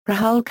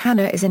Rahul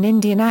Khanna is an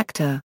Indian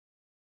actor.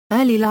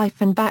 Early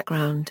life and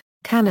background: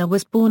 Khanna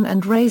was born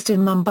and raised in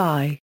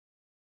Mumbai.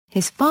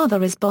 His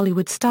father is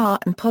Bollywood star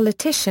and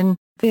politician,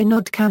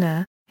 Vinod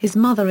Khanna, his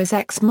mother is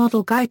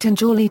ex-model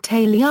Gitanjali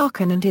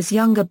Taleyarkhan, and his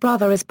younger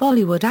brother is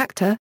Bollywood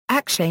actor,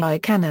 Akshay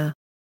Khanna.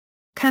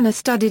 Khanna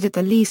studied at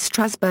the Lee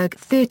Strasberg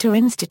Theatre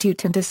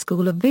Institute and a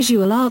School of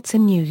Visual Arts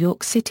in New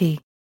York City.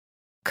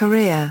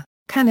 Career: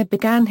 Khanna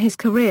began his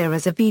career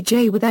as a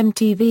VJ with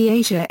MTV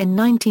Asia in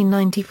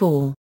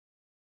 1994.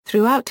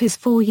 Throughout his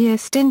 4-year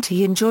stint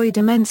he enjoyed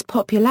immense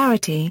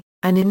popularity,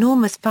 an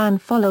enormous fan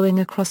following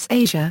across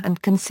Asia and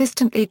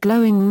consistently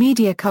glowing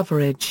media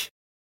coverage.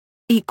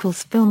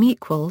 Film: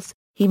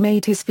 He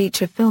made his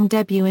feature film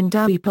debut in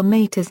Devi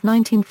Pamata's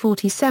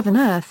 1947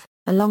 Earth,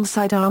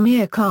 alongside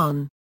Amir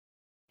Khan.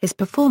 His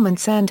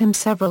performance earned him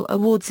several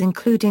awards,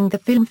 including the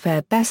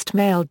Filmfare Best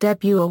Male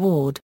Debut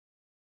Award.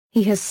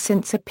 He has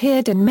since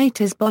appeared in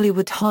Mehta's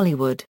Bollywood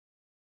Hollywood.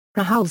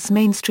 Rahul's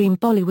mainstream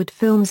Bollywood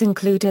films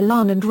include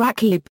Elan and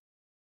Rakib.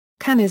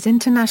 Khanna's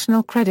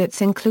international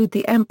credits include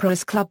The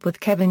Emperor's Club with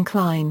Kevin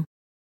Kline.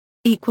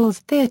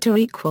 Theatre: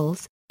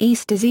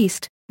 East is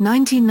East,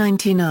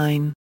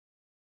 1999.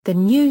 The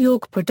New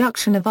York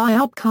production of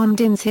Ayub Khan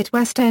Din's hit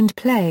West End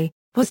play,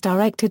 was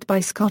directed by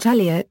Scott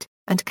Elliott,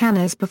 and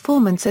Khanna's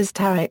performance as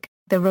Tariq,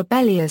 the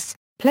rebellious,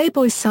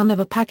 playboy son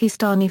of a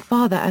Pakistani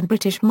father and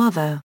British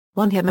mother,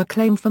 won him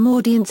acclaim from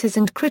audiences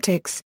and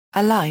critics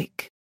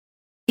alike.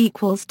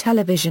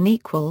 Television: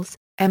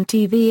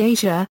 MTV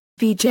Asia,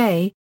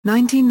 VJ,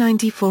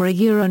 1994 a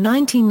Euro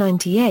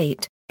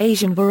 1998,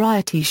 Asian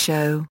variety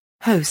show,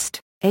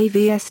 host,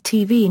 AVS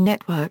TV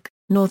Network,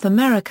 North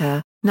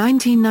America,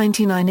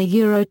 1999 a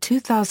Euro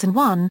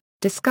 2001,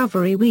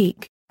 Discovery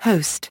Week,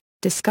 host,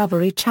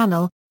 Discovery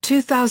Channel,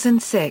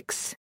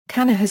 2006.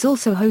 Khanna has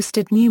also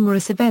hosted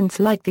numerous events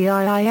like the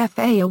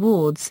IIFA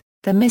Awards,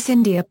 the Miss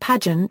India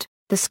Pageant,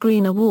 the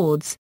Screen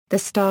Awards, the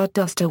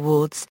Stardust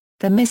Awards,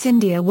 the Miss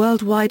India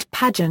Worldwide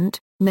Pageant,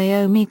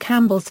 Naomi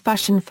Campbell's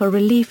Fashion for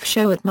Relief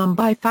show at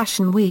Mumbai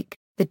Fashion Week,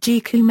 the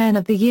GQ Men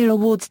of the Year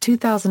Awards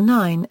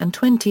 2009 and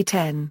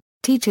 2010,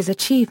 Teachers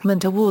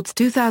Achievement Awards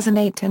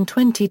 2008 and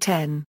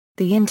 2010,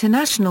 the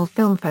International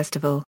Film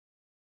Festival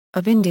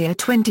of India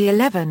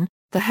 2011,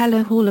 the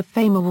Hello Hall of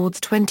Fame Awards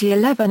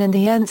 2011 and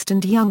the Ernst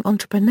 & Young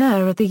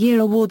Entrepreneur of the Year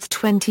Awards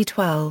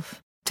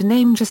 2012, to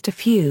name just a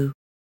few.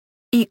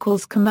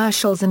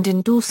 Commercials and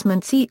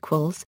endorsements: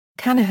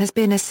 Khanna has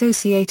been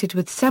associated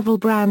with several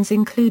brands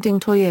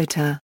including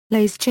Toyota,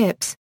 Lay's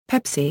Chips,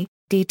 Pepsi,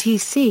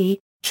 DTC,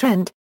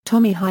 Trent,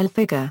 Tommy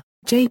Hilfiger,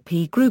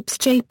 JP Group's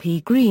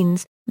JP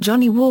Greens,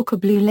 Johnny Walker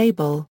Blue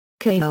Label,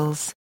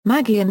 Kiehl's,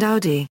 Maggi and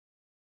Audi.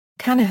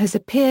 Khanna has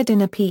appeared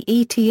in a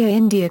PETA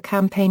India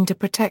campaign to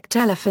protect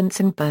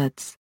elephants and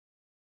birds.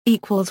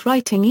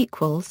 Writing: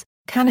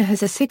 Khanna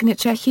has a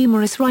signature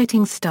humorous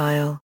writing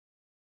style.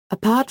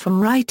 Apart from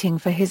writing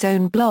for his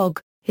own blog,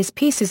 his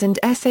pieces and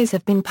essays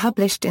have been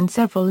published in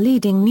several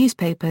leading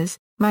newspapers,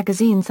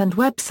 magazines and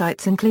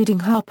websites including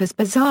Harper's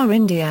Bazaar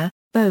India,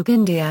 Vogue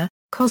India,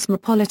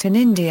 Cosmopolitan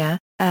India,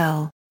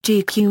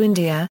 GQ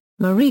India,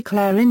 Marie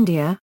Claire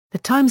India, The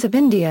Times of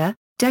India,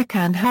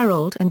 Deccan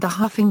Herald and The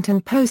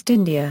Huffington Post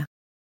India.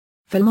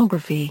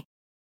 Filmography.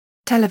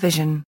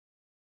 Television.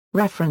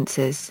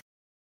 References.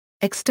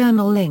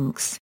 External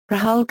links: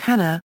 Rahul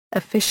Khanna,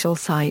 official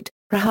site,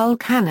 Rahul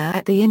Khanna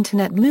at the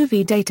Internet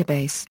Movie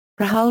Database,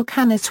 Rahul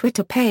Khanna's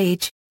Twitter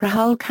page,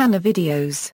 Rahul Khanna videos.